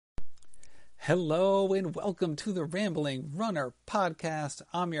Hello and welcome to the Rambling Runner Podcast.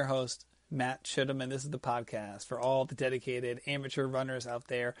 I'm your host, Matt Chittum, and this is the podcast for all the dedicated amateur runners out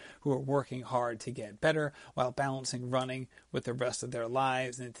there who are working hard to get better while balancing running with the rest of their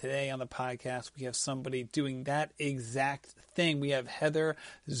lives. And today on the podcast, we have somebody doing that exact thing. We have Heather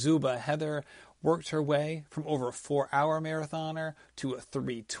Szuba. Heather worked her way from over a 4-hour marathoner to a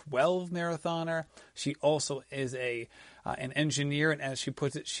 3:12 marathoner. She also is an engineer, and as she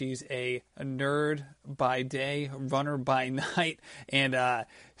puts it, she's a nerd by day, runner by night, and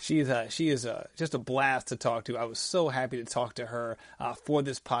she is just a blast to talk to. I was so happy to talk to her for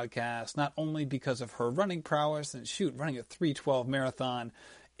this podcast, not only because of her running prowess, and running a 3:12 marathon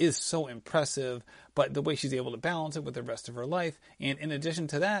is so impressive, but the way she's able to balance it with the rest of her life. And in addition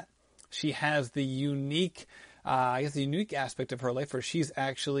to that, she has the unique aspect of her life where she's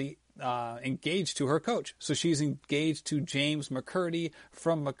actually engaged to her coach. So she's engaged to James McCurdy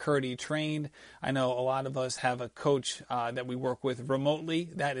from McCurdy Trained. I know a lot of us have a coach that we work with remotely.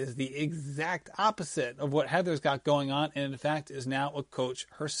 That is the exact opposite of what Heather's got going on, and in fact is now a coach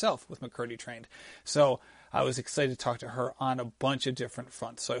herself with McCurdy Trained. So I was excited to talk to her on a bunch of different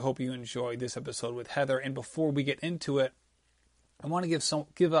fronts. So I hope you enjoy this episode with Heather. And before we get into it, I want to give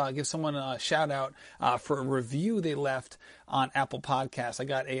someone a shout out for a review they left on Apple Podcasts. I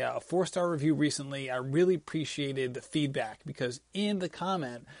got a 4-star review recently. I really appreciated the feedback because in the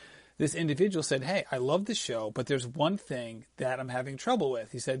comment, this individual said, "Hey, I love the show, but there's one thing that I'm having trouble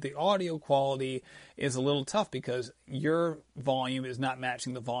with." He said the audio quality is a little tough because your volume is not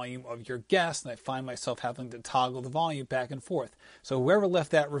matching the volume of your guest, and I find myself having to toggle the volume back and forth. So whoever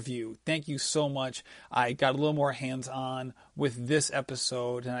left that review, thank you so much. I got a little more hands-on with this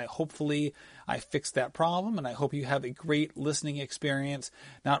episode, and hopefully I fixed that problem, and I hope you have a great listening experience,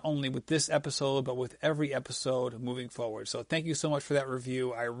 not only with this episode, but with every episode moving forward. So thank you so much for that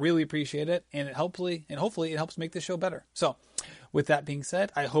review. I really appreciate it, and hopefully it helps make the show better. So with that being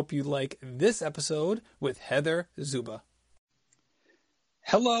said, I hope you like this episode with Heather Szuba.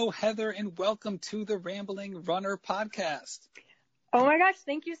 Hello, Heather, and welcome to the Rambling Runner Podcast. Oh my gosh,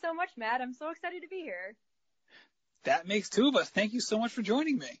 thank you so much, Matt. I'm so excited to be here. That makes two of us. Thank you so much for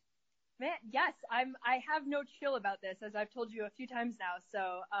joining me. Man, yes, I have no chill about this, as I've told you a few times now.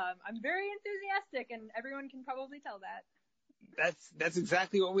 So I'm very enthusiastic, and everyone can probably tell that. That's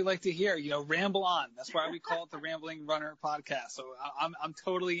exactly what we like to hear. Ramble on. That's why we call it the Rambling Runner Podcast. So I'm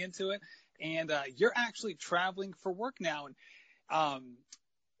totally into it. And you're actually traveling for work now. And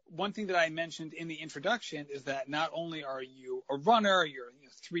one thing that I mentioned in the introduction is that not only are you a runner, you're a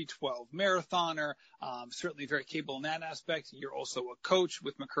 3:12 marathoner, certainly very capable in that aspect. You're also a coach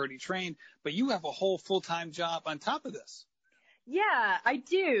with McCurdy Trained, but you have a whole full-time job on top of this. Yeah, I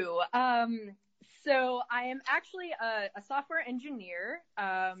do. So I am actually a software engineer.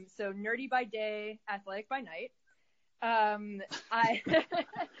 So nerdy by day, athletic by night. I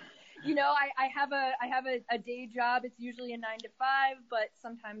have a day job. It's usually a 9 to 5, but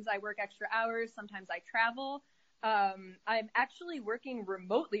sometimes I work extra hours. Sometimes I travel. I'm actually working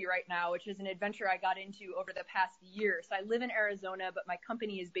remotely right now, which is an adventure I got into over the past year. So I live in Arizona, but my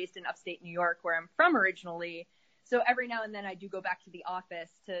company is based in upstate New York, where I'm from originally. So every now and then I do go back to the office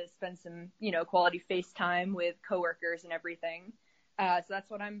to spend some, quality face time with coworkers and everything. So that's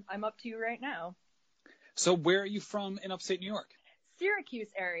what I'm up to right now. So where are you from in upstate New York? Syracuse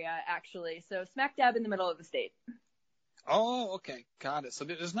area, actually. So smack dab in the middle of the state. Oh, okay. Got it. So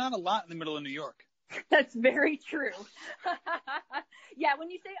there's not a lot in the middle of New York. That's very true. Yeah, when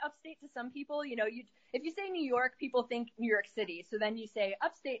you say upstate to some people, if you say New York, people think New York City. So then you say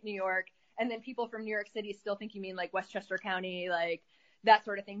upstate New York, and then people from New York City still think you mean like Westchester County, like that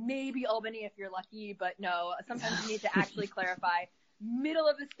sort of thing. Maybe Albany if you're lucky, but no, sometimes you need to actually clarify middle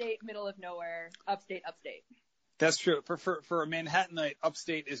of the state, middle of nowhere, upstate. That's true. For a Manhattanite,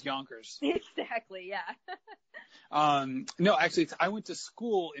 upstate is Yonkers. Exactly, yeah. No, actually, I went to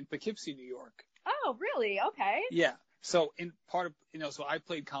school in Poughkeepsie, New York. Oh, really? Okay. Yeah. So so I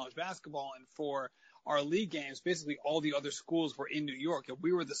played college basketball, and for our league games, basically all the other schools were in New York, and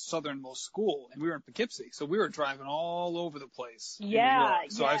we were the southernmost school, and we were in Poughkeepsie. So we were driving all over the place. Yeah.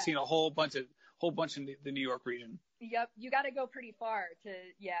 So I've seen a whole bunch in the New York region. Yep. You got to go pretty far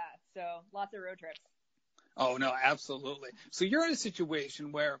so lots of road trips. Oh, no, absolutely. So you're in a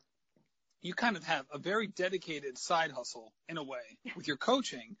situation where you kind of have a very dedicated side hustle in a way with your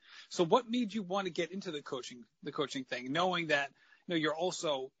coaching. So what made you want to get into the coaching thing, knowing that you're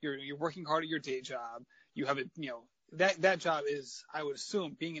working hard at your day job. You have that job is, I would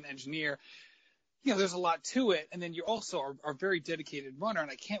assume, being an engineer. There's a lot to it, and then you also are a very dedicated runner, and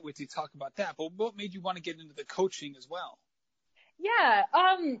I can't wait to talk about that. But what made you want to get into the coaching as well? Yeah.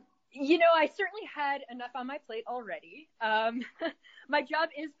 I certainly had enough on my plate already. My job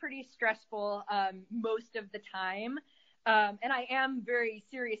is pretty stressful most of the time. And I am very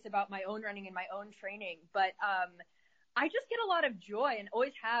serious about my own running and my own training. But I just get a lot of joy and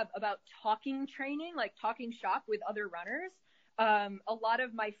always have about talking training, like talking shop with other runners. A lot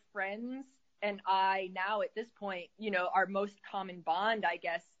of my friends and I now at this point, our most common bond, I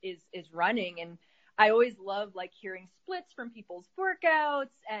guess, is running. And I always love like hearing splits from people's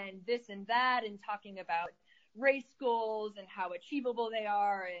workouts and this and that and talking about race goals and how achievable they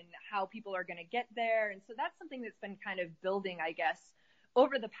are and how people are going to get there. And so that's something that's been kind of building, I guess,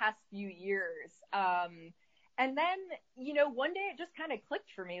 over the past few years. And then, one day it just kind of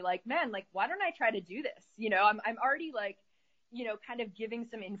clicked for me, like, man, like, why don't I try to do this? I'm already like, kind of giving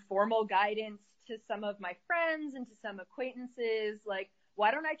some informal guidance to some of my friends and to some acquaintances, like, why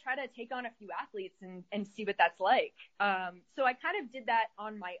don't I try to take on a few athletes and see what that's like? So I kind of did that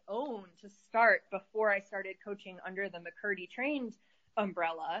on my own to start before I started coaching under the McCurdy Trained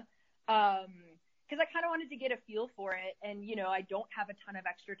umbrella. Because I kind of wanted to get a feel for it. And, I don't have a ton of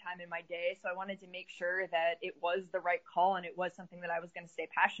extra time in my day. So I wanted to make sure that it was the right call and it was something that I was going to stay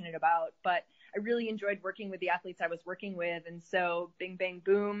passionate about. But I really enjoyed working with the athletes I was working with. And so bing, bang,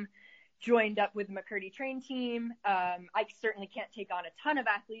 boom, joined up with the McCurdy Train team. I certainly can't take on a ton of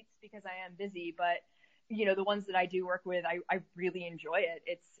athletes because I am busy, but the ones that I do work with, I really enjoy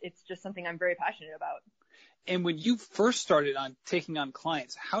it. It's just something I'm very passionate about. And when you first started on taking on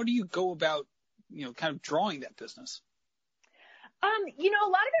clients, how do you go about, kind of drawing that business? A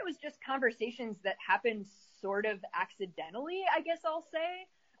lot of it was just conversations that happened sort of accidentally, I guess I'll say.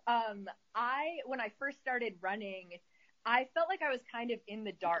 When I first started running, I felt like I was kind of in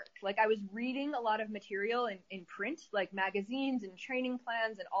the dark. Like I was reading a lot of material in print, like magazines and training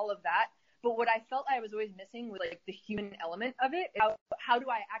plans and all of that. But what I felt I was always missing was like the human element of it. How do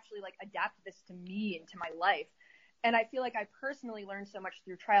I actually like adapt this to me and to my life? And I feel like I personally learned so much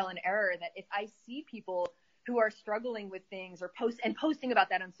through trial and error that if I see people who are struggling with things or posting about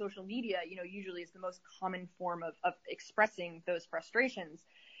that on social media, usually is the most common form of expressing those frustrations.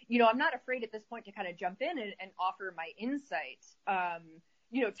 I'm not afraid at this point to kind of jump in and offer my insight.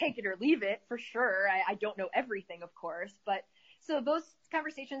 Take it or leave it for sure. I don't know everything, of course, but so those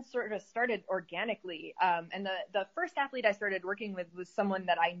conversations sort of started organically. And the first athlete I started working with was someone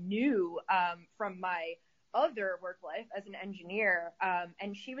that I knew from my other work life as an engineer.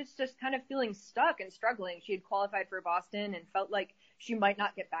 And she was just kind of feeling stuck and struggling. She had qualified for Boston and felt like she might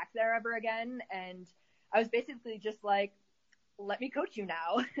not get back there ever again. And I was basically just like, let me coach you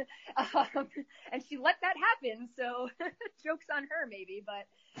now. And she let that happen. So joke's on her maybe, but,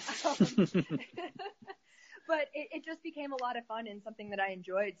 but it just became a lot of fun and something that I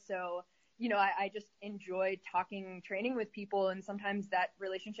enjoyed. So, I just enjoyed talking, training with people, and sometimes that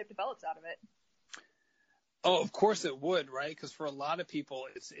relationship develops out of it. Oh, of course it would, right? Because for a lot of people,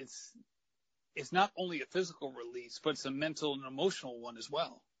 it's not only a physical release, but it's a mental and emotional one as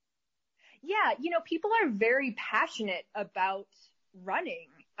well. Yeah, people are very passionate about running,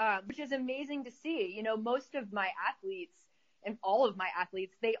 which is amazing to see. Most of my athletes and all of my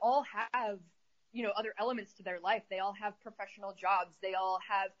athletes, they all have, other elements to their life. They all have professional jobs. They all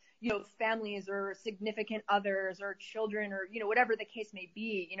have, families or significant others or children or, whatever the case may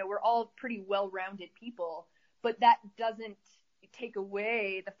be. We're all pretty well-rounded people, but that doesn't take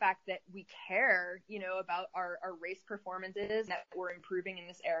away the fact that we care, about our race performances, that we're improving in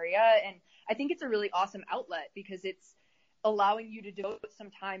this area. And I think it's a really awesome outlet because it's allowing you to devote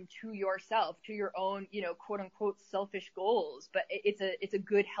some time to yourself, to your own, quote unquote, selfish goals. But it's a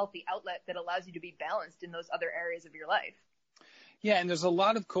good, healthy outlet that allows you to be balanced in those other areas of your life. Yeah. And there's a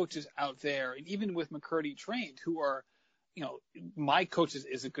lot of coaches out there, and even with McCurdy Trained, who are, my coach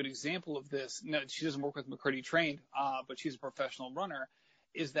is a good example of this. No, she doesn't work with McCurdy Trained, but she's a professional runner.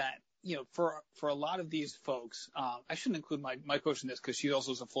 Is that, for a lot of these folks, I shouldn't include my coach in this because she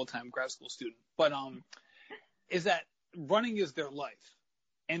also is a full-time grad school student, but is that running is their life,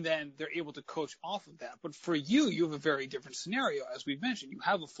 and then they're able to coach off of that. But for you, you have a very different scenario. As we've mentioned, you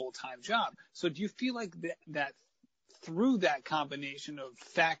have a full-time job. So do you feel like that through that combination of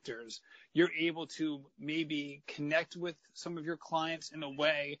factors, you're able to maybe connect with some of your clients in a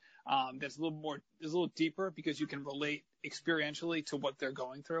way that's a little deeper because you can relate experientially to what they're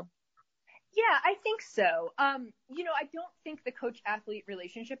going through? Yeah, I think so. I don't think the coach-athlete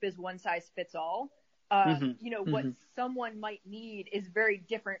relationship is one size fits all. What someone might need is very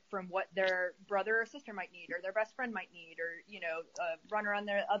different from what their brother or sister might need, or their best friend might need, or, a runner on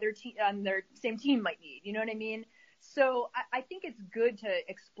their other team, on their same team might need. You know what I mean? So I think it's good to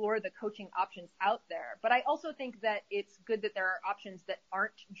explore the coaching options out there, but I also think that it's good that there are options that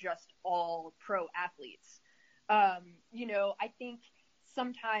aren't just all pro athletes. I think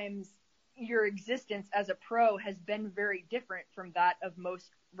sometimes your existence as a pro has been very different from that of most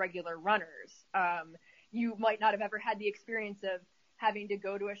regular runners. You might not have ever had the experience of having to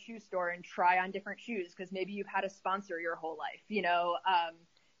go to a shoe store and try on different shoes because maybe you've had a sponsor your whole life.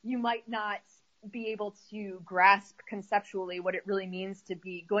 You might not be able to grasp conceptually what it really means to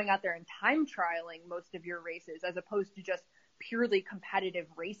be going out there and time trialing most of your races as opposed to just purely competitive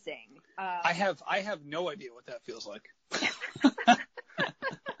racing. I have no idea what that feels like.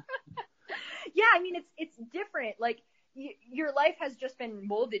 Yeah, I mean, it's different. Like, your life has just been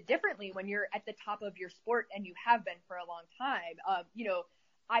molded differently when you're at the top of your sport, and you have been for a long time.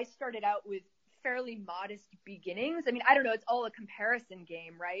 I started out with fairly modest beginnings. I mean, I don't know. It's all a comparison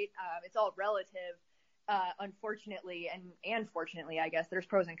game, right? It's all relative, unfortunately, and fortunately, I guess. There's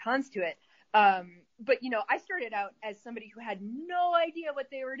pros and cons to it. But, I started out as somebody who had no idea what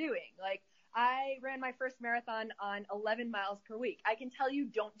they were doing. Like, I ran my first marathon on 11 miles per week. I can tell you,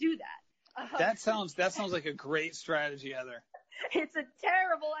 don't do that. That sounds like a great strategy, Heather. It's a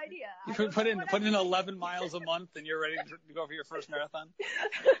terrible idea. You put in 11 miles a month and you're ready to go for your first marathon.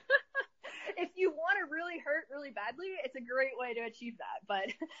 If you want to really hurt really badly, it's a great way to achieve that.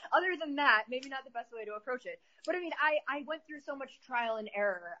 But other than that, maybe not the best way to approach it. But I mean, I went through so much trial and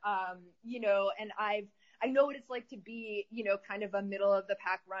error, and I know what it's like to be, kind of a middle of the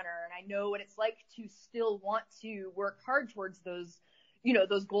pack runner. And I know what it's like to still want to work hard towards those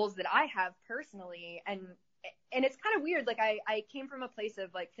goals that I have personally. And it's kind of weird. Like I came from a place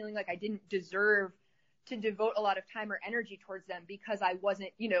of like feeling like I didn't deserve to devote a lot of time or energy towards them because I wasn't,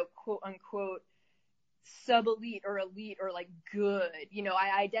 quote unquote, sub-elite or elite or like good.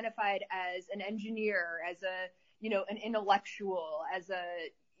 I identified as an engineer, as an intellectual, as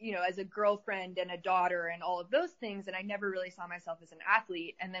a girlfriend and a daughter and all of those things. And I never really saw myself as an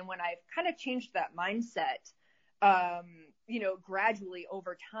athlete. And then when I've kind of changed that mindset, gradually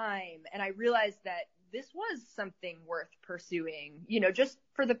over time, and I realized that this was something worth pursuing, just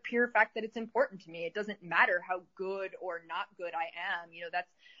for the pure fact that it's important to me. It doesn't matter how good or not good I am,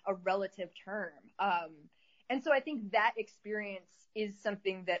 that's a relative term. And so I think that experience is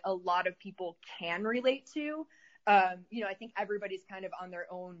something that a lot of people can relate to. I think everybody's kind of on their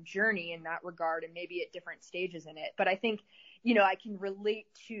own journey in that regard and maybe at different stages in it. But I think, I can relate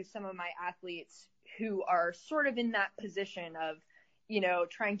to some of my athletes who are sort of in that position of,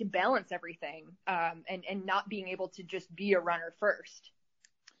 trying to balance everything, and not being able to just be a runner first.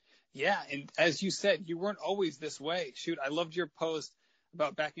 Yeah. And as you said, you weren't always this way. Shoot, I loved your post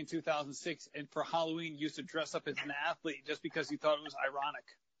about back in 2006. And for Halloween, you used to dress up as an athlete just because you thought it was ironic.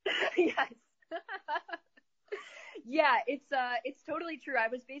 Yes. Yeah, it's totally true. I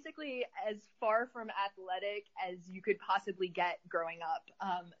was basically as far from athletic as you could possibly get growing up,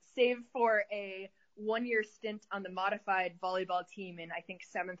 save for a 1-year stint on the modified volleyball team in, I think,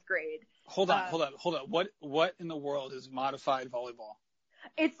 7th grade. Hold on. What in the world is modified volleyball?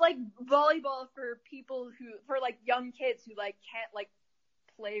 It's like volleyball for people for like young kids who like can't like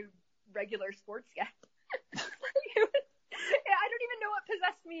play regular sports yet. I don't even know what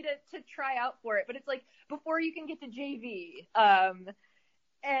possessed me to try out for it, but it's like before you can get to JV.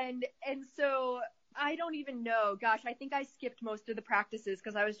 And so I don't even know. Gosh, I think I skipped most of the practices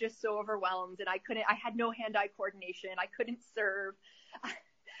because I was just so overwhelmed and I had no hand-eye coordination. I couldn't serve.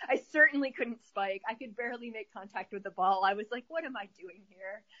 I certainly couldn't spike. I could barely make contact with the ball. I was like, what am I doing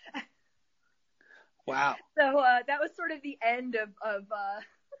here? Wow. So that was sort of the end of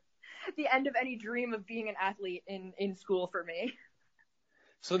the end of any dream of being an athlete in school for me.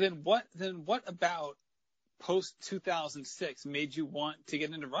 So then what about post 2006 made you want to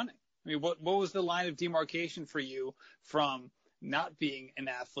get into running? I mean, what was the line of demarcation for you from not being an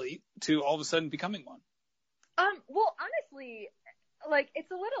athlete to all of a sudden becoming one? Well, honestly, like, it's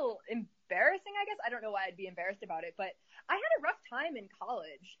a little embarrassing, I guess. I don't know why I'd be embarrassed about it, but I had a rough time in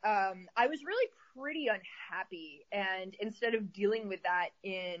college. I was really pretty unhappy, and instead of dealing with that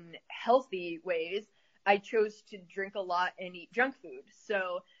in healthy ways, I chose to drink a lot and eat junk food.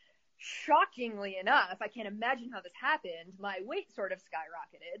 So shockingly enough, I can't imagine how this happened, my weight sort of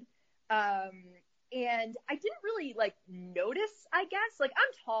skyrocketed. And I didn't really like notice, I guess. Like,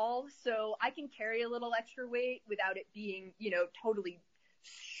 I'm tall, so I can carry a little extra weight without it being, totally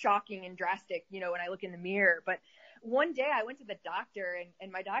shocking and drastic, when I look in the mirror. But one day I went to the doctor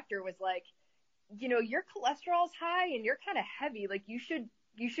and my doctor was like, your cholesterol's high and you're kind of heavy. Like, you should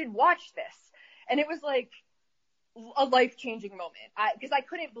watch this. And it was like, a life-changing moment. Because I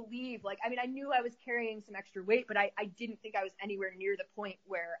couldn't believe, like, I mean, I knew I was carrying some extra weight, but I didn't think I was anywhere near the point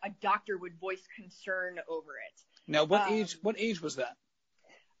where a doctor would voice concern over it. Now, what age was that?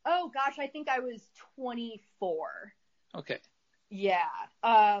 Oh gosh, I think I was 24. Okay. Yeah.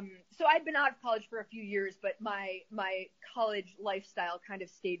 So I'd been out of college for a few years, but my college lifestyle kind of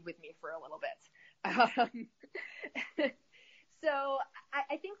stayed with me for a little bit. So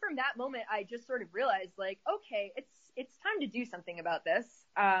I think from that moment, I just sort of realized, like, okay, it's time to do something about this.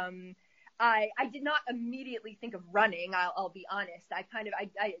 I did not immediately think of running. I'll be honest. I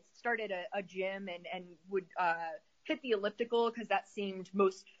started a gym and would hit the elliptical because that seemed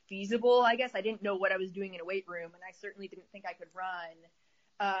most feasible. I guess I didn't know what I was doing in a weight room, and I certainly didn't think I could run.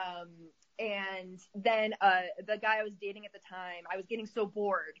 And then the guy I was dating at the time, I was getting so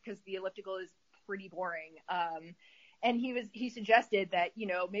bored because the elliptical is pretty boring. And he suggested that, you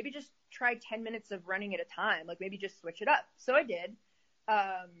know, maybe just try 10 minutes of running at a time, like maybe just switch it up. So I did.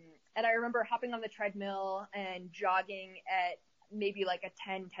 And I remember hopping on the treadmill and jogging at maybe like a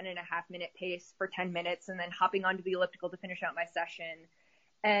 10 and a half minute pace for 10 minutes and then hopping onto the elliptical to finish out my session.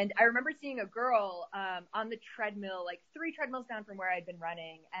 And I remember seeing a girl on the treadmill, like 3 treadmills down from where I'd been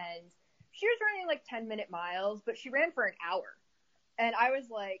running. And she was running like 10-minute miles, but she ran for an hour. And I was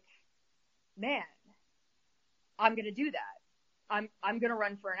like, man, I'm going to do that. I'm going to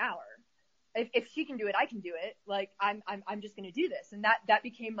run for an hour. If she can do it, I can do it. Like, I'm just going to do this. And that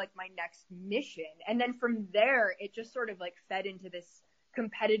became like my next mission. And then from there, it just sort of like fed into this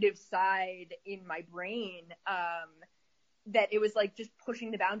competitive side in my brain, that it was like just pushing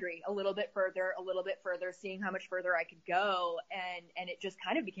the boundary a little bit further, seeing how much further I could go. And it just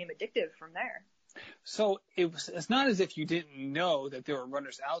kind of became addictive from there. So it's not as if you didn't know that there were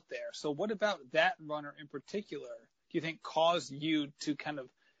runners out there. So what about that runner in particular do you think caused you to kind of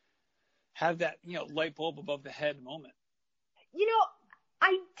have that, you know, light bulb above the head moment? You know,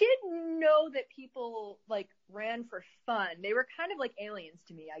 I didn't know that people like ran for fun. They were kind of like aliens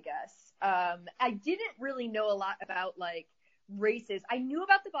to me, I guess. I didn't really know a lot about like races. I knew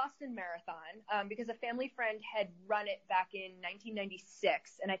about the Boston Marathon because a family friend had run it back in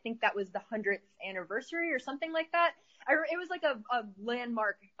 1996, and I think that was the 100th anniversary or something like that. It was like a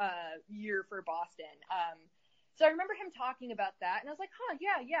landmark year for Boston. So I remember him talking about that, and I was like,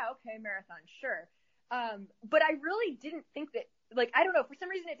 yeah, okay, marathon, sure. But I really didn't think that, like, I don't know, for some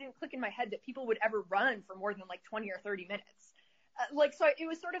reason it didn't click in my head that people would ever run for more than like 20 or 30 minutes. So it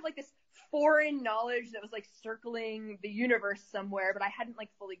was sort of like this foreign knowledge that was like circling the universe somewhere, but I hadn't like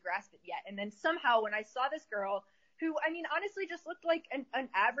fully grasped it yet. And then somehow when I saw this girl who, I mean, honestly just looked like an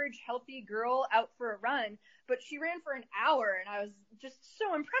average healthy girl out for a run, but she ran for an hour, and I was just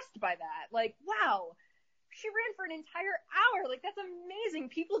so impressed by that. Like, wow, she ran for an entire hour. Like, that's amazing.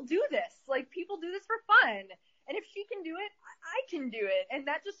 People do this. Like, people do this for fun. And if she can do it, I can do it. And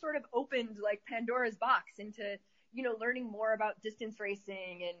that just sort of opened like Pandora's box into, you know, learning more about distance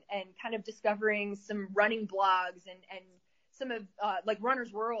racing and kind of discovering some running blogs and some of like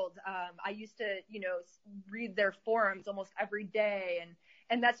Runner's World. I used to, you know, read their forums almost every day.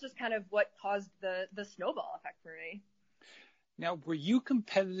 And that's just kind of what caused the snowball effect for me. Now, were you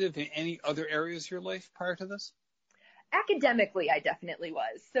competitive in any other areas of your life prior to this? Academically, I definitely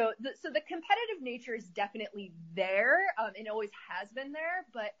was. So the competitive nature is definitely there, and always has been there.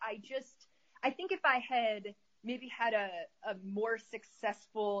 But I think if I had maybe had a more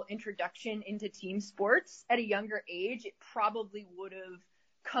successful introduction into team sports at a younger age, it probably would have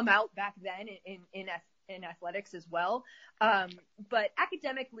come out back then in athletics as well. But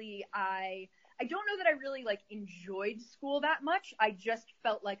academically, I don't know that I really like enjoyed school that much. I just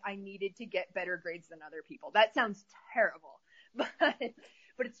felt like I needed to get better grades than other people. That sounds terrible, but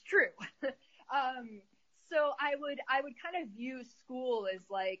it's true. So I would kind of view school as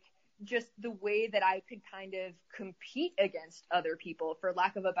like just the way that I could kind of compete against other people, for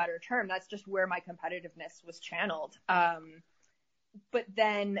lack of a better term. That's just where my competitiveness was channeled. But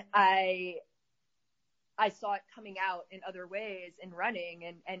then I saw it coming out in other ways in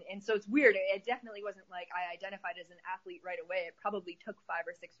running. And so it's weird. It definitely wasn't like I identified as an athlete right away. It probably took 5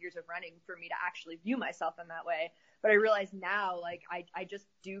 or 6 years of running for me to actually view myself in that way. But I realize now, like, I just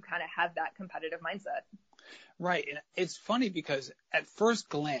do kind of have that competitive mindset. Right. And it's funny because at first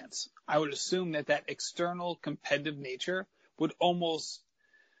glance, I would assume that external competitive nature would almost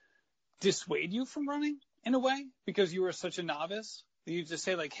dissuade you from running in a way because you were such a novice. You just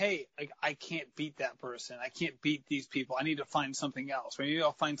say like, hey, like, I can't beat that person. I can't beat these people. I need to find something else. Or maybe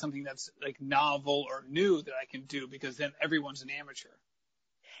I'll find something that's like novel or new that I can do, because then everyone's an amateur.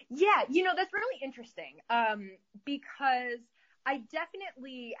 Yeah, you know, that's really interesting, because I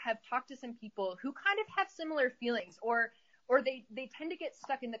definitely have talked to some people who kind of have similar feelings, or they tend to get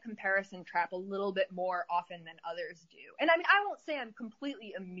stuck in the comparison trap a little bit more often than others do. And I mean, I won't say I'm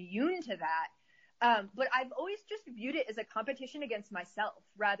completely immune to that, but I've always just viewed it as a competition against myself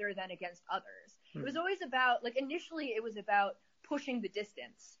rather than against others. It was always about, like, initially it was about pushing the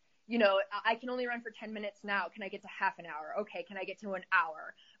distance. You know, I can only run for 10 minutes now. Can I get to half an hour? Okay. Can I get to an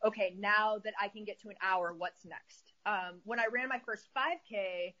hour? Okay. Now that I can get to an hour, what's next? When I ran my first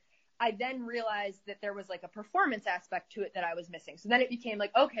 5K, I then realized that there was like a performance aspect to it that I was missing. So then it became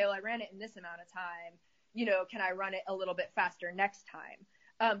like, okay, well, I ran it in this amount of time. You know, can I run it a little bit faster next time?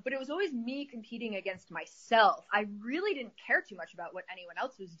 But it was always me competing against myself. I really didn't care too much about what anyone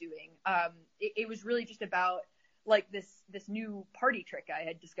else was doing. It was really just about like this new party trick I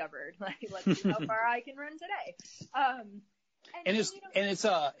had discovered. Like, let's see how far I can run today. And it's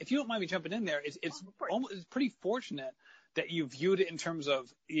if you don't mind me jumping in there, it's pretty fortunate that you viewed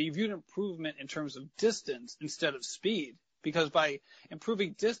improvement in terms of distance instead of speed, because by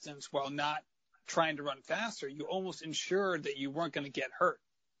improving distance while not trying to run faster, you almost ensured that you weren't going to get hurt.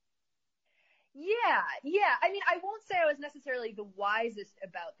 Yeah. I mean, I won't say I was necessarily the wisest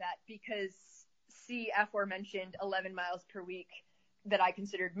about that, because see aforementioned 11 miles per week that I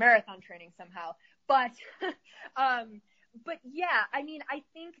considered marathon training somehow. But yeah, I mean, I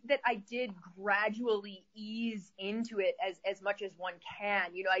think that I did gradually ease into it as much as one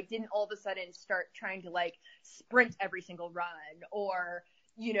can. You know, I didn't all of a sudden start trying to like sprint every single run, or,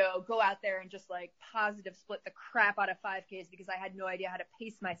 you know, go out there and just like positive split the crap out of 5Ks because I had no idea how to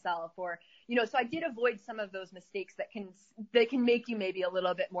pace myself, or, you know, so I did avoid some of those mistakes that can make you maybe a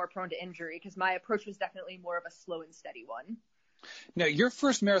little bit more prone to injury, because my approach was definitely more of a slow and steady one. Now, your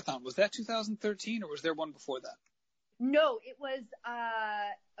first marathon, was that 2013 or was there one before that? No, it was,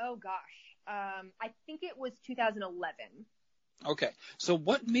 I think it was 2011. Okay. So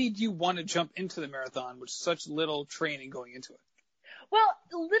what made you want to jump into the marathon with such little training going into it? Well,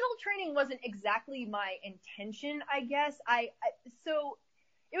 little training wasn't exactly my intention, I guess. So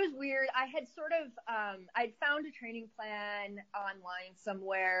it was weird. I had sort of, I'd found a training plan online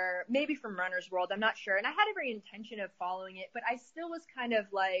somewhere, maybe from Runner's World, I'm not sure. And I had every intention of following it, but I still was kind of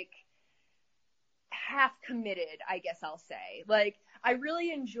like half committed, I guess I'll say. Like, I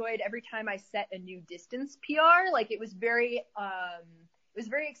really enjoyed every time I set a new distance PR. Like, it was very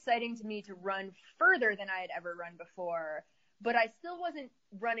exciting to me to run further than I had ever run before, but I still wasn't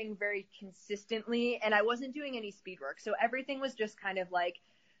running very consistently, and I wasn't doing any speed work. So everything was just kind of like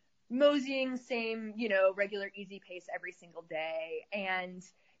moseying, same, you know, regular easy pace every single day. And,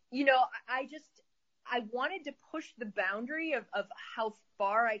 you know, I wanted to push the boundary of how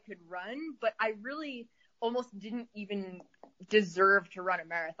far I could run, but I really almost didn't even deserve to run a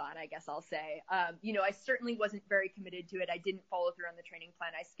marathon, I guess I'll say. You know, I certainly wasn't very committed to it. I didn't follow through on the training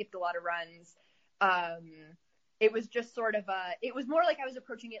plan. I skipped a lot of runs. It was just sort of it was more like I was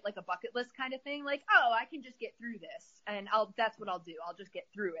approaching it like a bucket list kind of thing. Like, oh, I can just get through this, and that's what I'll do. I'll just get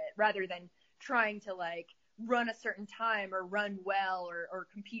through it, rather than trying to like run a certain time or run well or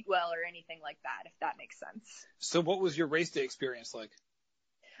compete well or anything like that, if that makes sense. So what was your race day experience like?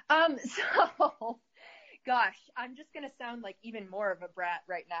 So, gosh, I'm just going to sound like even more of a brat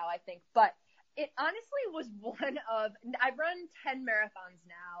right now, I think, but it honestly was I've run 10 marathons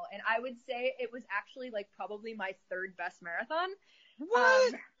now, and I would say it was actually like probably my third best marathon.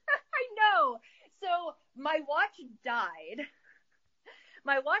 What? I know. So my watch died.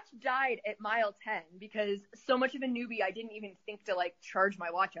 My watch died at mile 10 because so much of a newbie, I didn't even think to like charge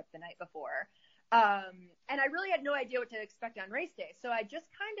my watch up the night before. And I really had no idea what to expect on race day. So I just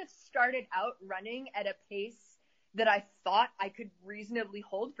kind of started out running at a pace that I thought I could reasonably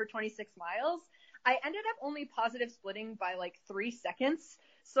hold for 26 miles. I ended up only positive splitting by like 3 seconds.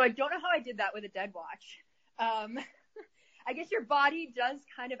 So I don't know how I did that with a dead watch. I guess your body does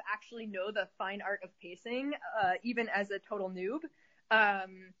kind of actually know the fine art of pacing, even as a total noob.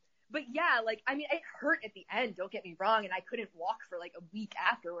 But yeah, like, I mean, it hurt at the end, don't get me wrong, and I couldn't walk for like a week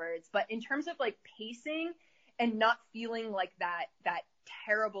afterwards. But in terms of like pacing and not feeling like that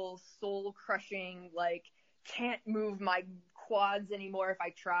terrible soul crushing, like can't move my quads anymore if I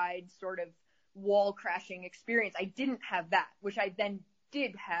tried sort of wall crashing experience, I didn't have that, which I then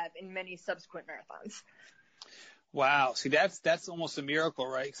did have in many subsequent marathons. Wow. See, that's almost a miracle,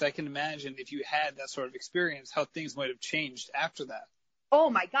 right? Because I can imagine if you had that sort of experience, how things might have changed after that. Oh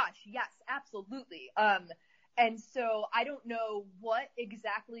my gosh, yes, absolutely. And so I don't know what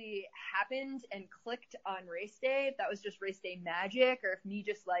exactly happened and clicked on race day, if that was just race day magic, or if me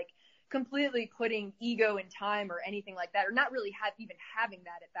just like completely putting ego in time or anything like that, or not really even having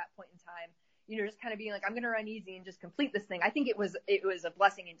that at that point in time. just kind of being like, I'm going to run easy and just complete this thing. I think it was a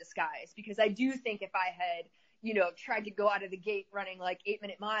blessing in disguise, because I do think if I had, tried to go out of the gate running like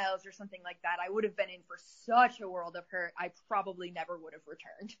 8-minute miles or something like that, I would have been in for such a world of hurt. I probably never would have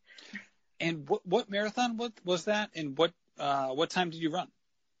returned. And what marathon was that? And what time did you run?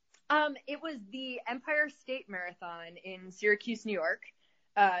 It was the Empire State Marathon in Syracuse, New York.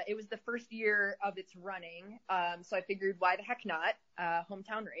 It was the first year of its running. So I figured, why the heck not?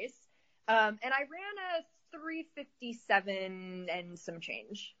 Hometown race. And I ran a 3:57 and some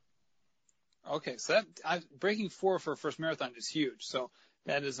change. Okay, so breaking 4 for a first marathon is huge. So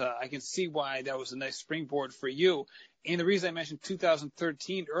that is, I can see why that was a nice springboard for you. And the reason I mentioned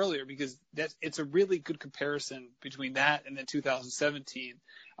 2013 earlier, because it's a really good comparison between that and then 2017.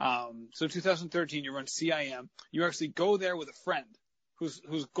 So 2013, you run CIM. You actually go there with a friend whose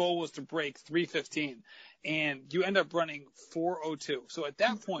goal was to break 3:15, and you end up running 4:02. So at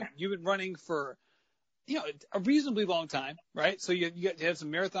that point, you've been running for a reasonably long time, right? So you have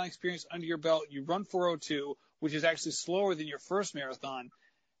some marathon experience under your belt. You run 4:02, which is actually slower than your first marathon.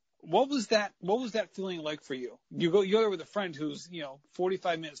 What was that feeling like for you? You go there with a friend who's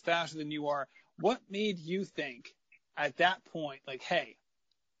 45 minutes faster than you are. What made you think at that point, like, hey,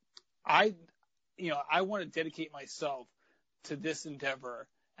 I want to dedicate myself to this endeavor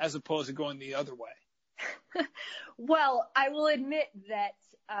as opposed to going the other way? Well, I will admit that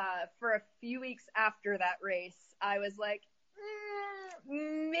for a few weeks after that race, I was like,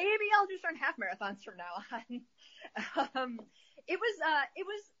 maybe I'll just run half marathons from now on. It was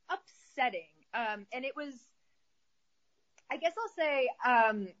upsetting. And it was, I guess I'll say,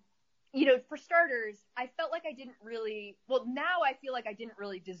 for starters, I felt like I didn't really, now I feel like I didn't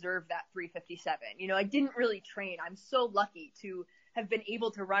really deserve that 3:57. I didn't really train. I'm so lucky to have been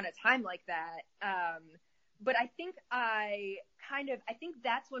able to run a time like that. But I think I think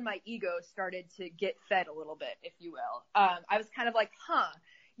that's when my ego started to get fed a little bit, if you will. I was kind of like,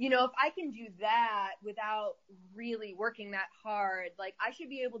 if I can do that without really working that hard, like I should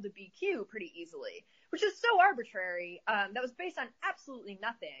be able to BQ pretty easily, which is so arbitrary. That was based on absolutely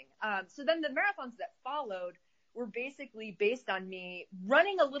nothing. So then the marathons that followed were basically based on me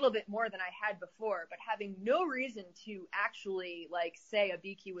running a little bit more than I had before, but having no reason to actually say a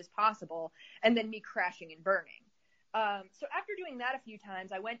BQ was possible, and then me crashing and burning. So after doing that a few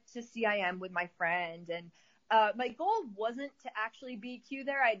times, I went to CIM with my friend, and my goal wasn't to actually BQ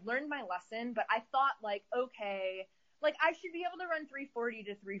there. I'd learned my lesson, but I thought okay, I should be able to run 3:40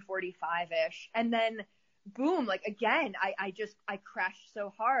 to 3:45-ish. And then boom, again, I crashed so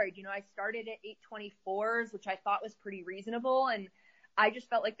hard. I started at 8:24s, which I thought was pretty reasonable. And I just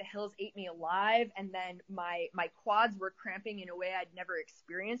felt like the hills ate me alive. And then my quads were cramping in a way I'd never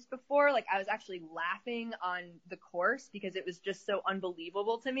experienced before. I was actually laughing on the course because it was just so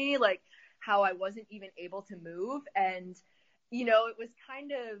unbelievable to me, how I wasn't even able to move. And, it was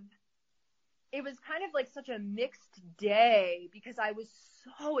kind of such a mixed day because I was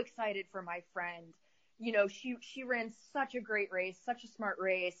so excited for my friend. She ran such a great race, such a smart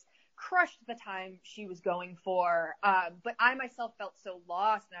race, crushed the time she was going for. But I myself felt so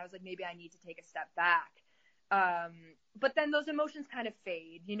lost, and I was like, maybe I need to take a step back. But then those emotions kind of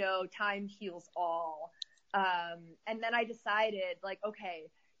fade, time heals all. And then I decided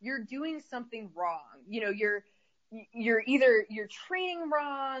okay, you're doing something wrong. You're training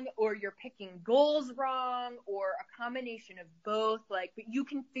wrong, or you're picking goals wrong, or a combination of both. But you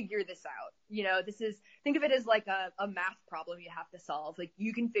can figure this out. Think of it as a math problem you have to solve.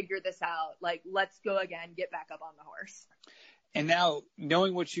 You can figure this out. Let's go again, get back up on the horse. And now,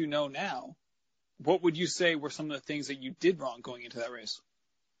 knowing what you know now, what would you say were some of the things that you did wrong going into that race?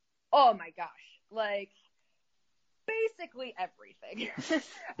 Oh my gosh. Basically everything.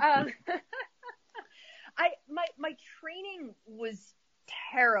 My training was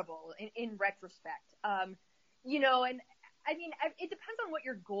terrible in retrospect. And I mean, it depends on what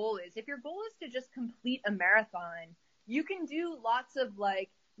your goal is. If your goal is to just complete a marathon, you can do lots of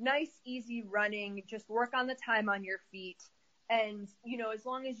nice, easy running, just work on the time on your feet. And, as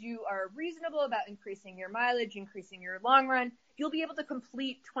long as you are reasonable about increasing your mileage, increasing your long run, you'll be able to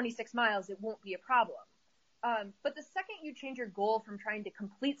complete 26 miles. It won't be a problem. But the second you change your goal from trying to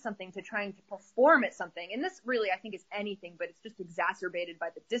complete something to trying to perform at something, and this really, I think, is anything, but it's just exacerbated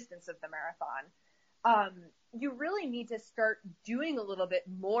by the distance of the marathon, you really need to start doing a little bit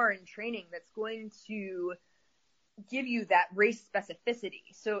more in training that's going to give you that race specificity.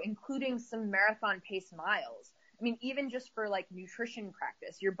 So including some marathon pace miles. I mean, even just for nutrition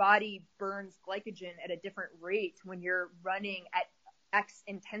practice, your body burns glycogen at a different rate when you're running at X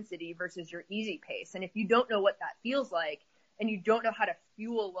intensity versus your easy pace. And if you don't know what that feels like, and you don't know how to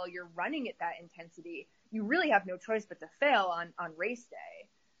fuel while you're running at that intensity, you really have no choice but to fail on race day.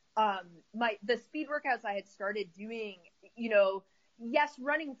 The speed workouts I had started doing, yes,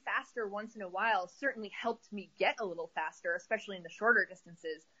 running faster once in a while certainly helped me get a little faster, especially in the shorter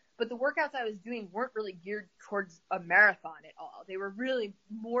distances. But the workouts I was doing weren't really geared towards a marathon at all. They were really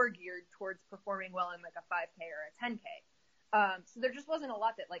more geared towards performing well in like a 5K or a 10K. So there just wasn't a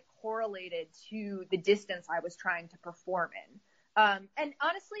lot that like correlated to the distance I was trying to perform in. And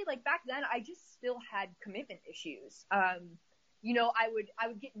honestly, like back then, I just still had commitment issues. I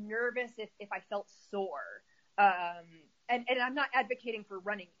would get nervous if I felt sore. And I'm not advocating for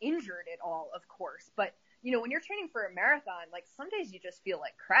running injured at all, of course, but when you're training for a marathon, like some days you just feel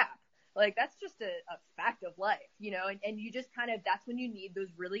like crap. Like that's just a fact of life, and you just that's when you need those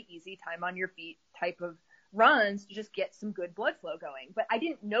really easy time on your feet type of runs to just get some good blood flow going. But I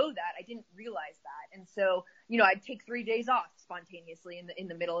didn't know that. I didn't realize that. And so, I'd take 3 days off spontaneously in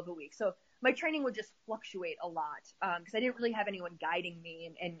the middle of a week. So my training would just fluctuate a lot, because I didn't really have anyone guiding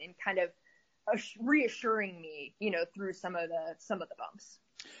me and kind of reassuring me, through some of the bumps.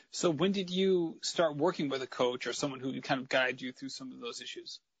 So when did you start working with a coach or someone who kind of guide you through some of those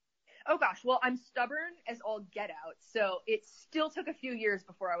issues? Oh gosh, well, I'm stubborn as all get out, so it still took a few years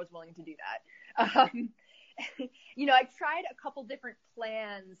before I was willing to do that. I tried a couple different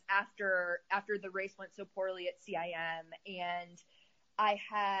plans after the race went so poorly at CIM, and I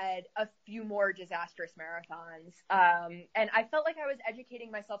had a few more disastrous marathons. And I felt like I was educating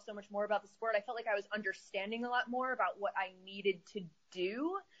myself so much more about the sport. I felt like I was understanding a lot more about what I needed to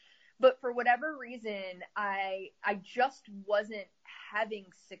do. But for whatever reason, I just wasn't having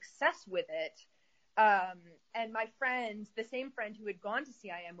success with it. And my friend, the same friend who had gone to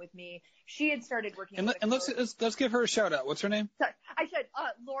CIM with me, she had started working. And let's give her a shout out. What's her name? Sorry, I should.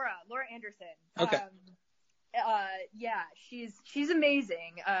 Laura Anderson. Okay. Yeah, she's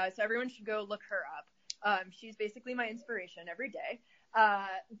amazing. So everyone should go look her up. She's basically my inspiration every day.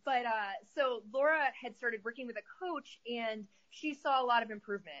 So Laura had started working with a coach, and she saw a lot of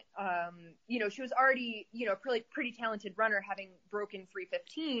improvement. She was already, pretty talented runner, having broken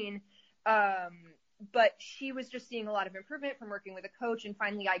 3:15. But she was just seeing a lot of improvement from working with a coach. And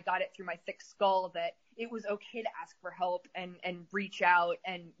finally I got it through my thick skull that it was okay to ask for help and reach out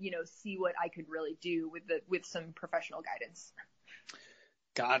and, see what I could really do with some professional guidance.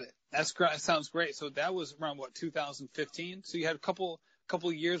 Got it. That's great. That sounds great. So that was around 2015. So you had a couple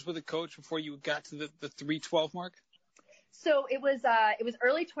years with a coach before you got to the 3:12 mark. So it was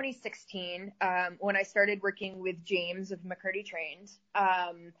early 2016 when I started working with James of McCurdy Trained.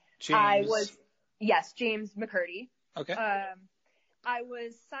 James McCurdy. Okay. I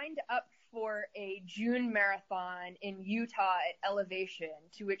was signed up for a June marathon in Utah at Elevation,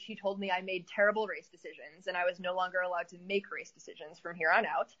 to which he told me I made terrible race decisions and I was no longer allowed to make race decisions from here on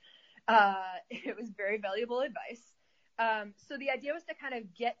out. It was very valuable advice. So the idea was to kind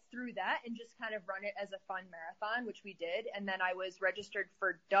of get through that and just kind of run it as a fun marathon, which we did. And then I was registered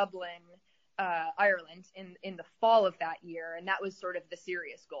for Dublin, Ireland in the fall of that year. And that was sort of the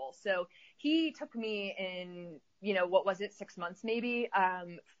serious goal. So he took me in, 6 months maybe,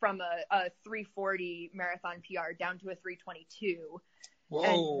 from a 3:40 marathon PR down to a 3:22.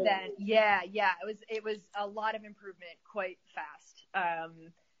 Whoa. And then, it was a lot of improvement quite fast.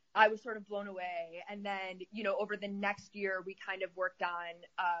 I was sort of blown away. And then, over the next year, we kind of worked on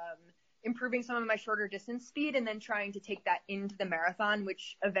improving some of my shorter distance speed and then trying to take that into the marathon,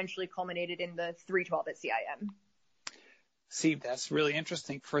 which eventually culminated in the 3:12 at CIM. See, that's really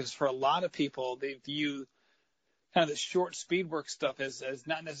interesting. For a lot of people, they view kind of the short speed work stuff as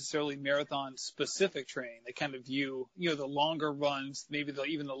not necessarily marathon specific training. They kind of view, the longer runs, maybe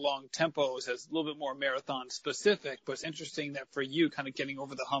even the long tempos as a little bit more marathon specific. But it's interesting that for you, kind of getting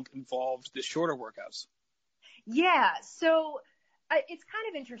over the hump involved the shorter workouts. Yeah. So it's kind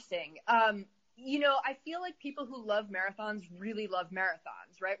of interesting. I feel like people who love marathons really love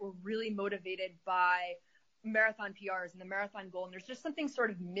marathons, right? We're really motivated by marathon PRs and the marathon goal. And there's just something sort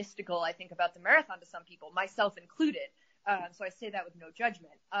of mystical, I think, about the marathon to some people, myself included. So I say that with no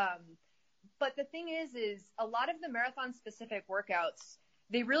judgment. But the thing is a lot of the marathon specific workouts,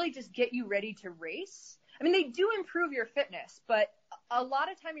 they really just get you ready to race. I mean, they do improve your fitness, but a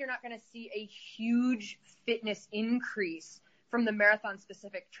lot of time you're not going to see a huge fitness increase from the marathon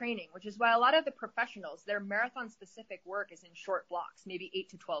specific training, which is why a lot of the professionals, their marathon specific work is in short blocks, maybe 8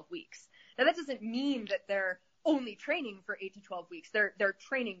 to 12 weeks. Now that doesn't mean that they're only training for 8 to 12 weeks. They're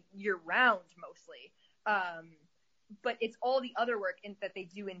training year round mostly. But it's all the other work that they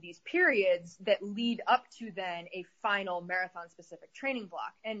do in these periods that lead up to then a final marathon specific training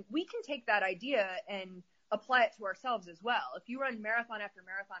block. And we can take that idea and apply it to ourselves as well. If you run marathon after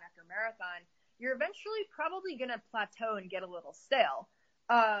marathon after marathon, you're eventually probably going to plateau and get a little stale.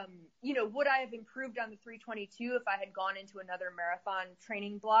 Would I have improved on the 322 if I had gone into another marathon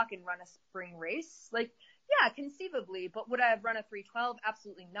training block and run a spring race? Like, yeah, conceivably, but would I have run a 312?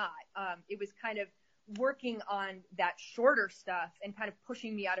 Absolutely not. It was kind of working on that shorter stuff and kind of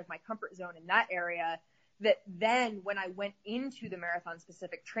pushing me out of my comfort zone in that area, that then when I went into the marathon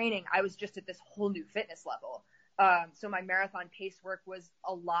specific training, I was just at this whole new fitness level. So my marathon pace work was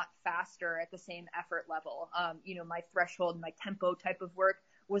a lot faster at the same effort level. My threshold, my tempo type of work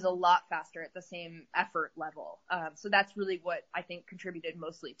was a lot faster at the same effort level. So that's really what I think contributed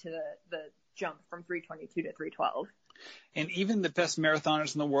mostly to the jump from 322 to 312. And even the best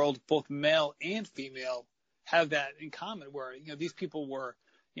marathoners in the world, both male and female, have that in common, where, these people were,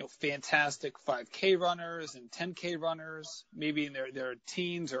 fantastic 5K runners and 10K runners, maybe in their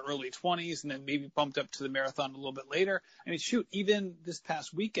teens or early 20s, and then maybe bumped up to the marathon a little bit later. I mean, shoot, even this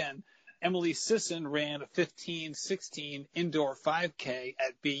past weekend, Emily Sisson ran a 15-16 indoor 5K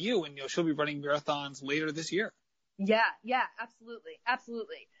at BU, and she'll be running marathons later this year. Yeah, absolutely.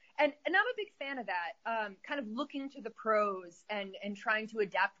 And I'm a big fan of that, kind of looking to the pros and trying to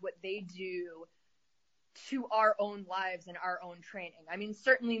adapt what they do to our own lives and our own training. I mean,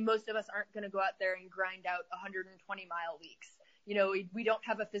 certainly most of us aren't going to go out there and grind out 120-mile weeks. We don't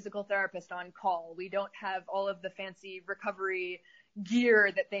have a physical therapist on call. We don't have all of the fancy recovery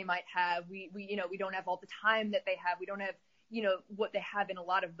gear that they might have. We don't have all the time that they have. We don't have, what they have in a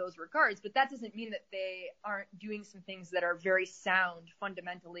lot of those regards, but that doesn't mean that they aren't doing some things that are very sound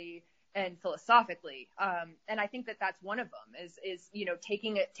fundamentally and philosophically. And I think that that's one of them is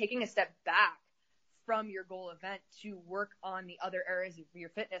taking a step back from your goal event to work on the other areas of your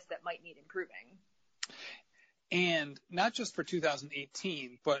fitness that might need improving. And not just for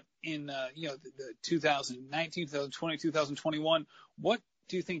 2018, but in the 2019, 2020, 2021, what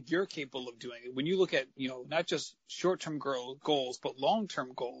do you think you're capable of doing? When you look at, not just short-term goals, but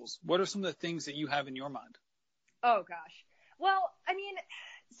long-term goals, what are some of the things that you have in your mind? Oh, gosh. Well, I mean,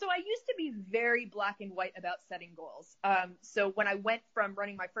 so I used to be very black and white about setting goals. So when I went from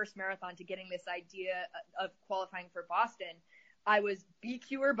running my first marathon to getting this idea of qualifying for Boston, I was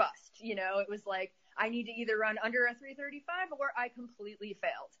BQ or bust. It was like, I need to either run under a 335 or I completely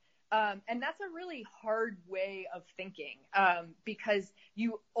failed. And that's a really hard way of thinking, because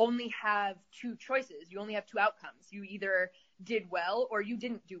you only have two choices. You only have two outcomes. You either did well or you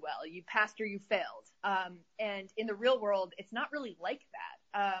didn't do well. You passed or you failed. And in the real world, it's not really like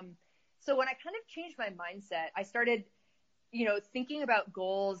that. So when I kind of changed my mindset, I started, thinking about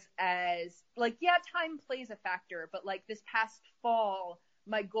goals as like, yeah, time plays a factor, but like this past fall,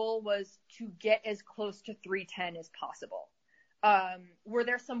 my goal was to get as close to 310 as possible. Were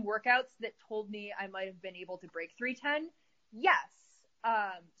there some workouts that told me I might have been able to break 310? Yes.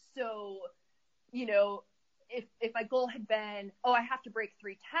 So, if my goal had been, I have to break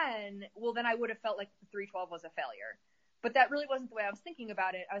 310, well, then I would have felt like the 312 was a failure. But that really wasn't the way I was thinking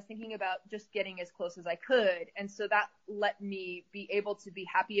about it. I was thinking about just getting as close as I could. And so that let me be able to be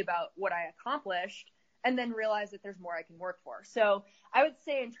happy about what I accomplished and then realize that there's more I can work for. So I would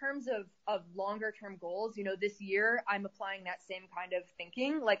say in terms of longer term goals, this year I'm applying that same kind of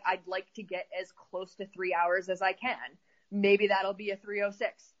thinking. Like I'd like to get as close to 3 hours as I can. Maybe that'll be a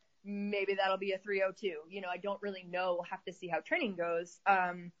 306. Maybe that'll be a 302. I don't really know. We'll have to see how training goes.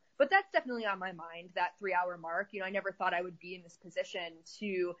 But that's definitely on my mind, that 3 hour mark. I never thought I would be in this position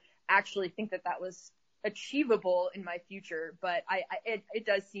to actually think that was achievable in my future, but it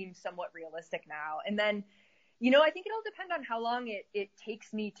does seem somewhat realistic now. And then, I think it'll depend on how long it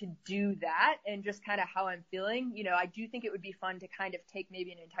takes me to do that and just kind of how I'm feeling. I do think it would be fun to kind of take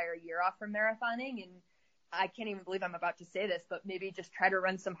maybe an entire year off from marathoning, and I can't even believe I'm about to say this, but maybe just try to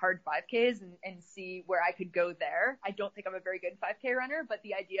run some hard 5Ks and see where I could go there. I don't think I'm a very good 5K runner, but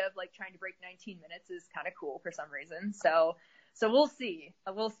the idea of like trying to break 19 minutes is kind of cool for some reason. So we'll see.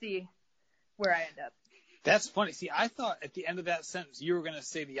 We'll see where I end up. That's funny. See, I thought at the end of that sentence, you were going to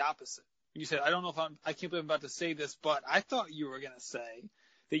say the opposite. You said, I don't know if I can't believe I'm about to say this, but I thought you were going to say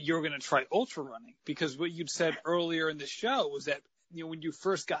that you were going to try ultra running, because what you'd said earlier in the show was that, when you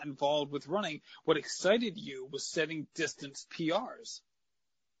first got involved with running, what excited you was setting distance PRs.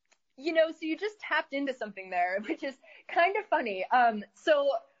 So you just tapped into something there, which is kind of funny. So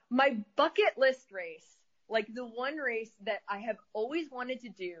my bucket list race, like the one race that I have always wanted to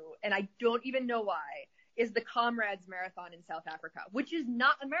do, and I don't even know why, is the Comrades Marathon in South Africa, which is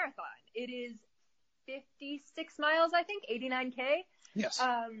not a marathon. It is 56 miles, I think, 89K. Yes.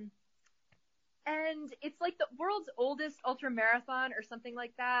 And it's like the world's oldest ultra marathon or something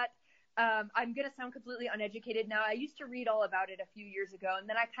like that. I'm going to sound completely uneducated now. I used to read all about it a few years ago, and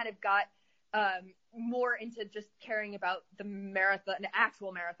then I kind of got more into just caring about the marathon, the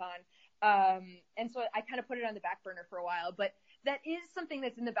actual marathon. And so I kind of put it on the back burner for a while, but that is something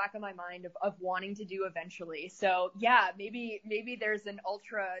that's in the back of my mind of wanting to do eventually. So yeah, maybe there's an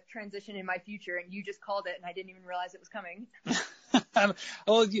ultra transition in my future, and you just called it and I didn't even realize it was coming.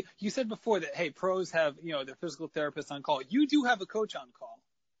 Well, you said before that, hey, pros have, their physical therapist on call. You do have a coach on call.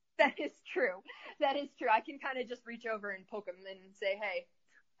 That is true. I can kind of just reach over and poke him and say, hey,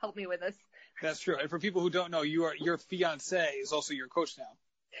 help me with this. That's true. And for people who don't know, your fiance is also your coach now.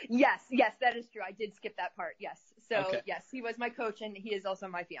 Yes, that is true. I did skip that part. Yes. So okay. Yes, he was my coach and he is also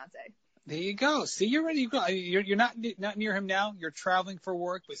my fiance. There you go. See, you're ready to go. You're not near him now. You're traveling for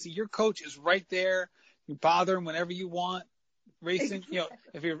work, but see, your coach is right there. You bother him whenever you want. Racing,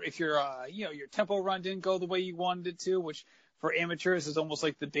 if your tempo run didn't go the way you wanted it to, which for amateurs is almost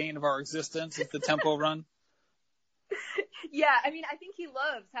like the bane of our existence, is the tempo run. Yeah, I mean, I think he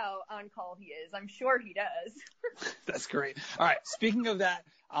loves how on call he is. I'm sure he does. That's great. All right. Speaking of that,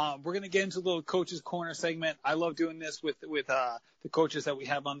 we're going to get into a little coach's corner segment. I love doing this with the coaches that we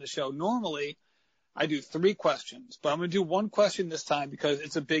have on the show. Normally, I do 3 questions, but I'm going to do 1 question this time because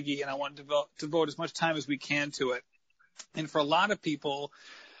it's a biggie, and I want to devote as much time as we can to it. And for a lot of people,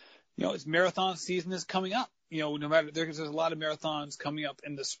 it's marathon season is coming up. No matter, there's a lot of marathons coming up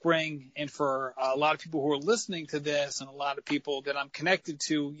in the spring. And for a lot of people who are listening to this and a lot of people that I'm connected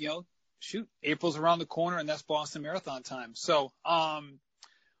to, April's around the corner and that's Boston Marathon time. So,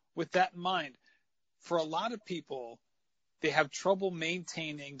 with that in mind, for a lot of people, they have trouble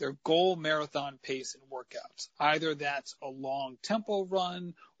maintaining their goal marathon pace in workouts. Either that's a long tempo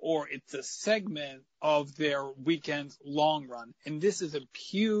run or it's a segment of their weekend long run. And this is a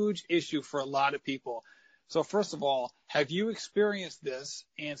huge issue for a lot of people. So first of all, have you experienced this?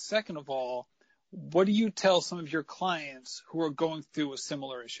 And second of all, what do you tell some of your clients who are going through a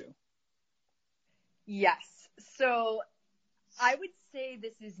similar issue? Yes. So I would say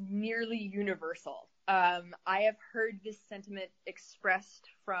this is nearly universal. I have heard this sentiment expressed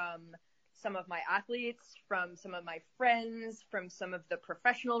from some of my athletes, from some of my friends, from some of the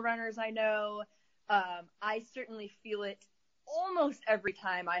professional runners I know. I certainly feel it almost every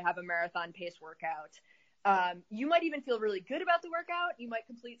time I have a marathon pace workout. You might even feel really good about the workout. You might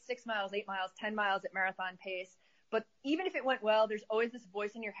complete 6 miles, 8 miles, 10 miles at marathon pace. But even if it went well, there's always this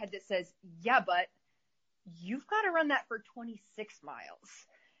voice in your head that says, yeah, but you've got to run that for 26 miles.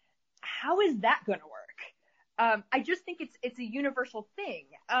 How is that going to work? I just think it's a universal thing.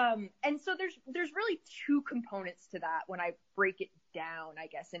 And so there's really 2 components to that when I break it down, I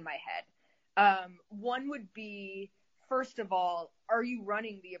guess, in my head. One would be, first of all, are you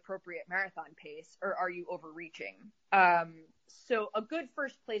running the appropriate marathon pace or are you overreaching? So a good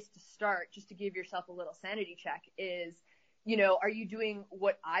first place to start, just to give yourself a little sanity check, is, are you doing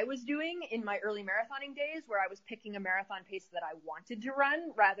what I was doing in my early marathoning days, where I was picking a marathon pace that I wanted to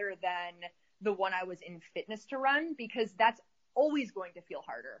run rather than the one I was in fitness to run? Because that's always going to feel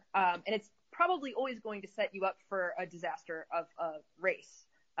harder. And it's probably always going to set you up for a disaster of a race,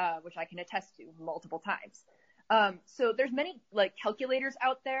 which I can attest to multiple times. So there's many calculators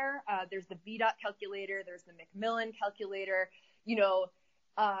out there. There's the VDOT calculator. There's the Macmillan calculator.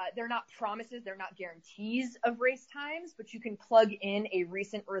 They're not promises. They're not guarantees of race times, but you can plug in a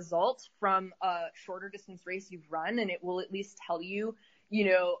recent result from a shorter distance race you've run, and it will at least tell you,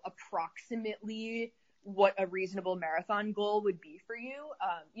 approximately what a reasonable marathon goal would be for you.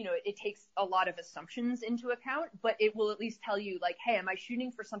 It takes a lot of assumptions into account, but it will at least tell you, hey, am I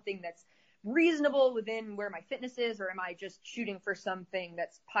shooting for something that's reasonable within where my fitness is, or am I just shooting for something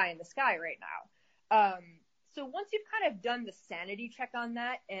that's pie in the sky right now? So once you've kind of done the sanity check on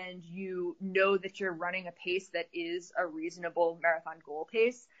that and you know that you're running a pace that is a reasonable marathon goal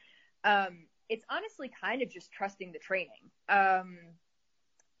pace, it's honestly kind of just trusting the training.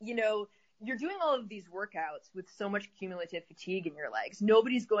 You're doing all of these workouts with so much cumulative fatigue in your legs.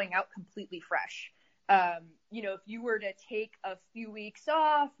 Nobody's going out completely fresh. If you were to take a few weeks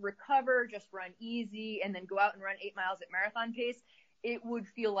off, recover, just run easy, and then go out and run 8 miles at marathon pace, it would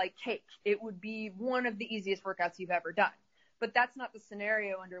feel like cake. It would be one of the easiest workouts you've ever done. But that's not the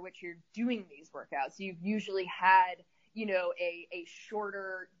scenario under which you're doing these workouts. You've usually had, a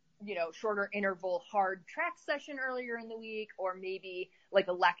shorter interval hard track session earlier in the week, or maybe like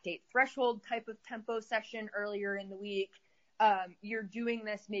a lactate threshold type of tempo session earlier in the week. You're doing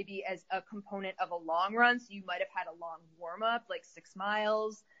this maybe as a component of a long run. So you might have had a long warm up, like 6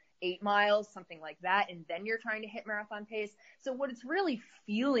 miles, 8 miles, something like that. And then you're trying to hit marathon pace. So what it's really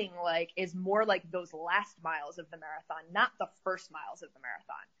feeling like is more like those last miles of the marathon, not the first miles of the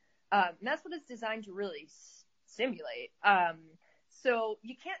And that's what it's designed to really simulate. So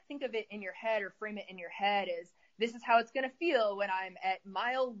you can't think of it in your head or frame it in your head as this is how it's going to feel when I'm at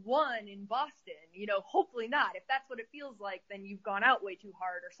mile 1 in Boston. Hopefully not. If that's what it feels like, then you've gone out way too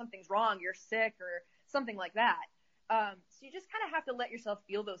hard or something's wrong, you're sick or something like that. So you just kind of have to let yourself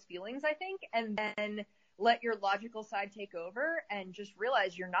feel those feelings, I think, and then let your logical side take over and just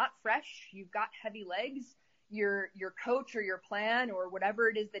realize you're not fresh. You've got heavy legs. Your coach or your plan or whatever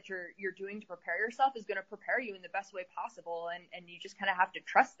it is that you're doing to prepare yourself is going to prepare you in the best way possible. And you just kind of have to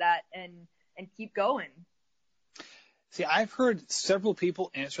trust that and keep going. See, I've heard several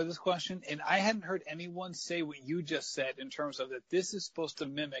people answer this question, and I hadn't heard anyone say what you just said in terms of that this is supposed to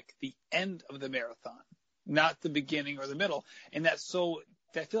mimic the end of the marathon, not the beginning or the middle. And I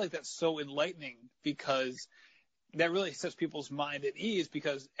feel like that's so enlightening because that really sets people's mind at ease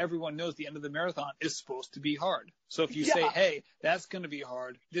because everyone knows the end of the marathon is supposed to be hard. So if you say, hey, that's going to be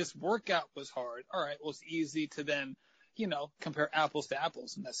hard, this workout was hard, all right, well, it's easy to then, compare apples to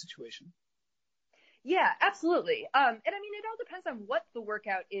apples in that situation. Yeah, absolutely. And I mean, it all depends on what the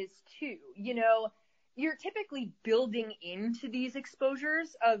workout is too. You're typically building into these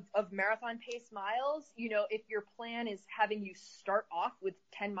exposures of marathon pace miles. If your plan is having you start off with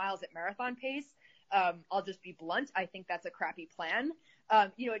 10 miles at marathon pace, I'll just be blunt. I think that's a crappy plan.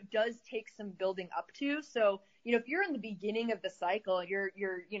 It does take some building up to. So, if you're in the beginning of the cycle, you're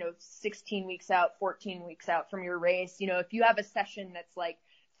 16 weeks out, 14 weeks out from your race, if you have a session that's like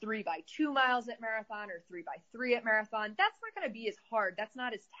 3x2 miles at marathon or 3x3 at marathon, that's not going to be as hard. That's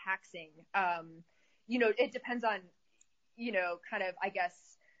not as taxing. It depends on, kind of, I guess,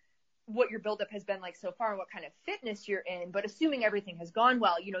 what your buildup has been like so far and what kind of fitness you're in. But assuming everything has gone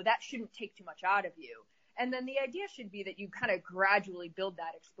well, that shouldn't take too much out of you. And then the idea should be that you kind of gradually build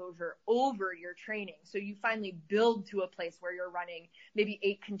that exposure over your training. So you finally build to a place where you're running maybe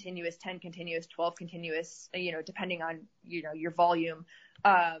 8 continuous, 10 continuous, 12 continuous, depending on, your volume,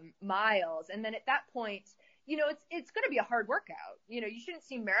 miles. And then at that point, it's going to be a hard workout. You shouldn't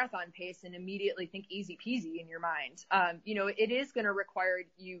see marathon pace and immediately think easy peasy in your mind. It is going to require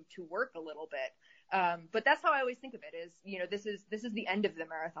you to work a little bit. But that's how I always think of it is, this is the end of the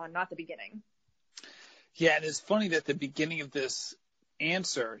marathon, not the beginning. Yeah. And it's funny that the beginning of this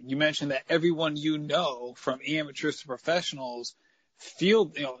answer, you mentioned that everyone, from amateurs to professionals feel,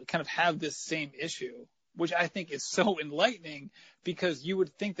 kind of have this same issue, which I think is so enlightening because you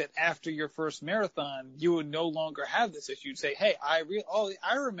would think that after your first marathon, you would no longer have this issue. You'd say, hey, I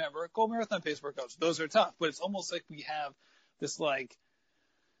remember goal marathon pace workouts. Those are tough, but it's almost like we have this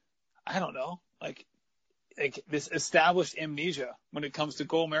I don't know, like this established amnesia when it comes to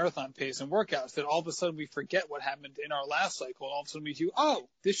goal marathon pace and workouts that all of a sudden we forget what happened in our last cycle. And all of a sudden we do,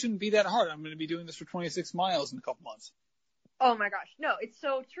 this shouldn't be that hard. I'm going to be doing this for 26 miles in a couple months. Oh my gosh. No, it's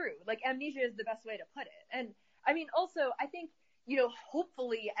so true. Like amnesia is the best way to put it. And I mean, also, I think,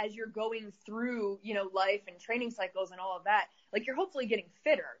 hopefully as you're going through, life and training cycles and all of that, like you're hopefully getting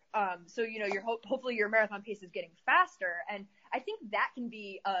fitter. So, you're hopefully your marathon pace is getting faster. And I think that can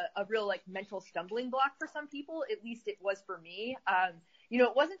be a real mental stumbling block for some people. At least it was for me.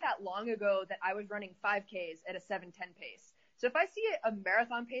 It wasn't that long ago that I was running 5Ks at a 7:10 pace. So if I see a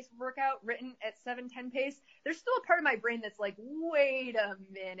marathon pace workout written at 7:10 pace, there's still a part of my brain that's like, wait a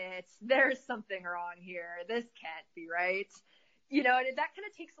minute, there's something wrong here. This can't be right. And that kind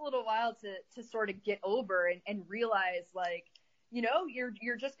of takes a little while to sort of get over and realize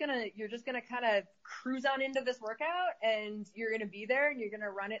you're just gonna kind of cruise on into this workout and you're gonna be there and you're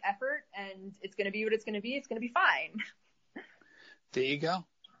gonna run at effort and it's gonna be what it's gonna be. It's gonna be fine. There you go.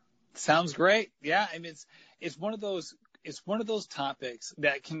 Sounds great. Yeah, I mean it's one of those topics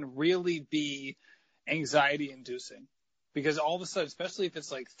that can really be anxiety inducing because all of a sudden, especially if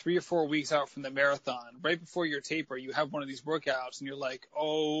it's like 3 or 4 weeks out from the marathon, right before your taper, you have one of these workouts and you're like,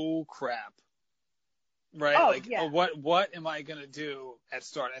 oh crap. Right. Oh, like, yeah. What am I going to do at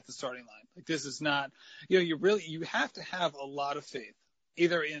the starting line? Like, this is not, you have to have a lot of faith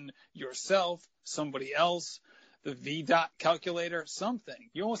either in yourself, somebody else, the VDOT calculator, something.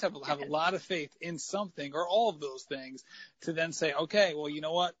 You almost have to have a lot of faith in something or all of those things to then say, okay, well, you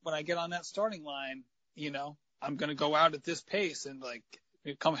know what? When I get on that starting line, I'm going to go out at this pace and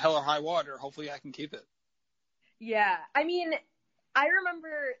come hell or high water. Hopefully I can keep it. Yeah. I mean, I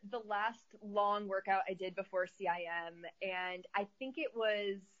remember the last long workout I did before CIM, and I think it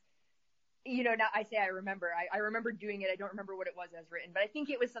was, now I say I remember. I remember doing it. I don't remember what it was as written, but I think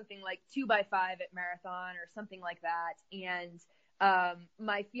it was something like 2x5 at marathon or something like that. And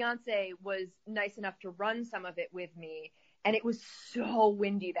my fiance was nice enough to run some of it with me. and it was so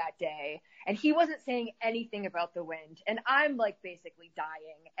windy that day. And he wasn't saying anything about the wind. And I'm like basically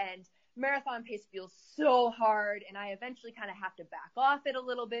dying. And marathon pace feels so hard. And I eventually kind of have to back off it a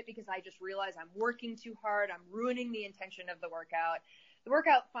little bit because I just realize I'm working too hard. I'm ruining the intention of the workout. The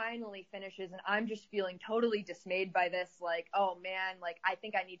workout finally finishes and I'm just feeling totally dismayed by this. Like, oh man, like I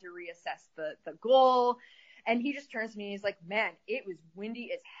think I need to reassess the goal. And he just turns to me and he's like, man, it was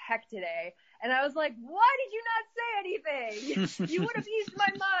windy as heck today. And I was like, why did you not say anything? You would have eased my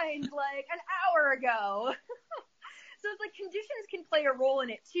mind like an hour ago. So it's like conditions can play a role in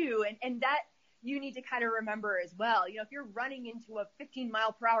it too. And that you need to kind of remember as well. You know, if you're running into a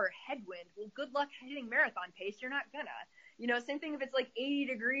 15-mile-per-hour headwind, well, good luck hitting marathon pace. You're not gonna. You know, same thing if it's like 80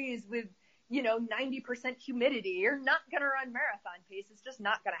 degrees with, 90% humidity. You're not going to run marathon pace. It's just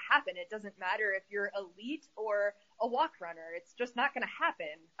not going to happen. It doesn't matter if you're elite or a walk runner. It's just not going to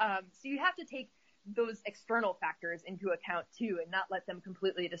happen. So you have to take those external factors into account too and not let them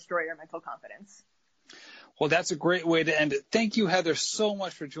completely destroy your mental confidence. Well, that's a great way to end it. Thank you, Heather, so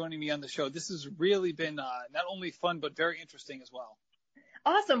much for joining me on the show. This has really been not only fun, but very interesting as well.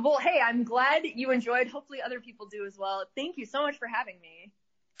 Awesome. Well, hey, I'm glad you enjoyed. Hopefully other people do as well. Thank you so much for having me.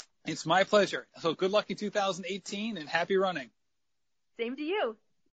 It's my pleasure. So good luck in 2018 and happy running. Same to you.